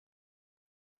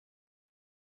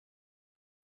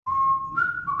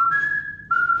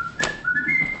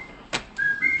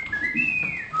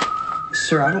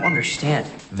Sir, I don't understand.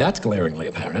 That's glaringly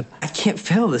apparent. I can't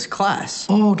fail this class.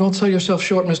 Oh, don't sell yourself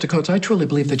short, Mr. Coates. I truly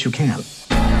believe that you can.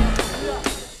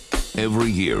 Every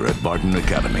year at Barton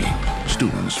Academy,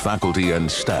 students, faculty,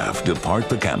 and staff depart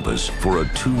the campus for a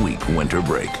 2-week winter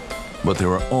break. But there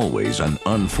are always an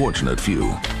unfortunate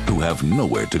few who have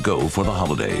nowhere to go for the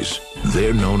holidays.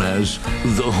 They're known as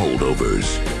the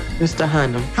Holdovers. Mr.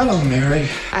 Hunham. Hello, Mary.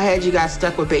 I had you guys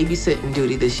stuck with babysitting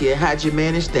duty this year. How'd you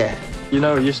manage that? You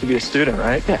know, he used to be a student,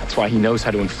 right? Yeah, that's why he knows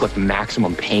how to inflict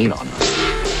maximum pain on us.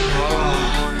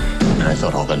 I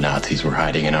thought all the Nazis were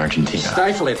hiding in Argentina.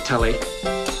 Stifle it, Tully.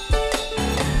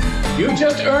 You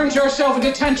just earned yourself a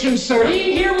detention, sir.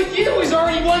 Being here with you is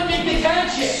already one big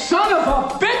detention. Son of a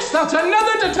bitch, that's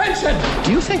another detention!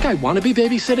 Do you think I want to be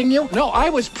babysitting you? No, I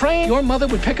was praying your mother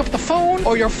would pick up the phone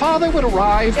or your father would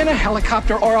arrive in a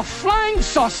helicopter or a flying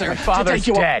saucer. My father's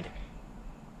dead.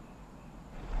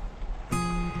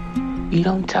 You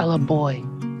don't tell a boy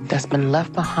that's been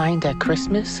left behind at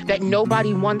Christmas that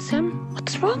nobody wants him?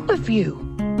 What's wrong with you?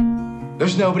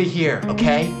 There's nobody here,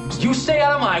 okay? You stay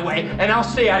out of my way, and I'll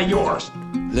stay out of yours.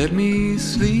 Let me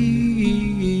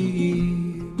sleep.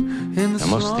 Now,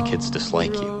 most of the kids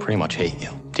dislike you, pretty much hate you.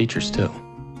 Teachers, too.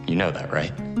 You know that,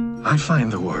 right? I find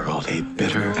the world a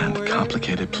bitter and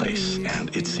complicated place,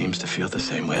 and it seems to feel the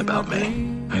same way about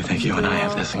me. I think you and I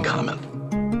have this in common.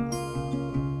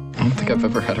 I don't think I've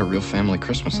ever had a real family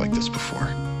Christmas like this before.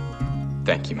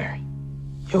 Thank you, Mary.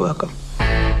 You're welcome.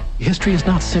 History is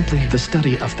not simply the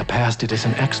study of the past, it is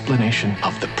an explanation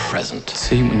of the present.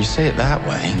 See, when you say it that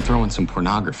way and throw in some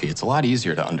pornography, it's a lot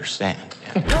easier to understand.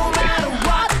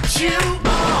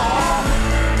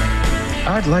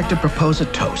 I'd like to propose a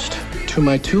toast to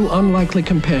my 2 unlikely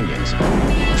companions.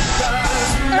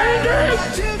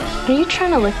 Are you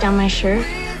trying to lick down my shirt?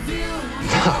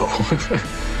 No.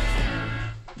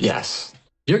 Yes.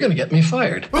 You're gonna get me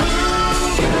fired.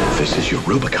 This is your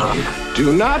Rubicon.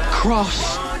 Do not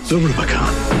cross The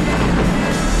Rubicon.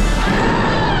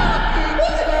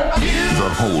 The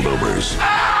Holdovers.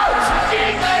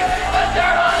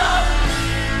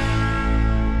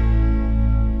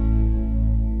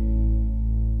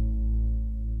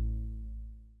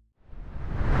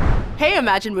 Hey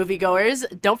Imagine moviegoers,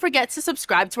 don't forget to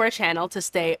subscribe to our channel to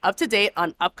stay up to date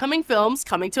on upcoming films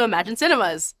coming to Imagine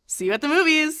Cinemas. See you at the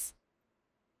movies!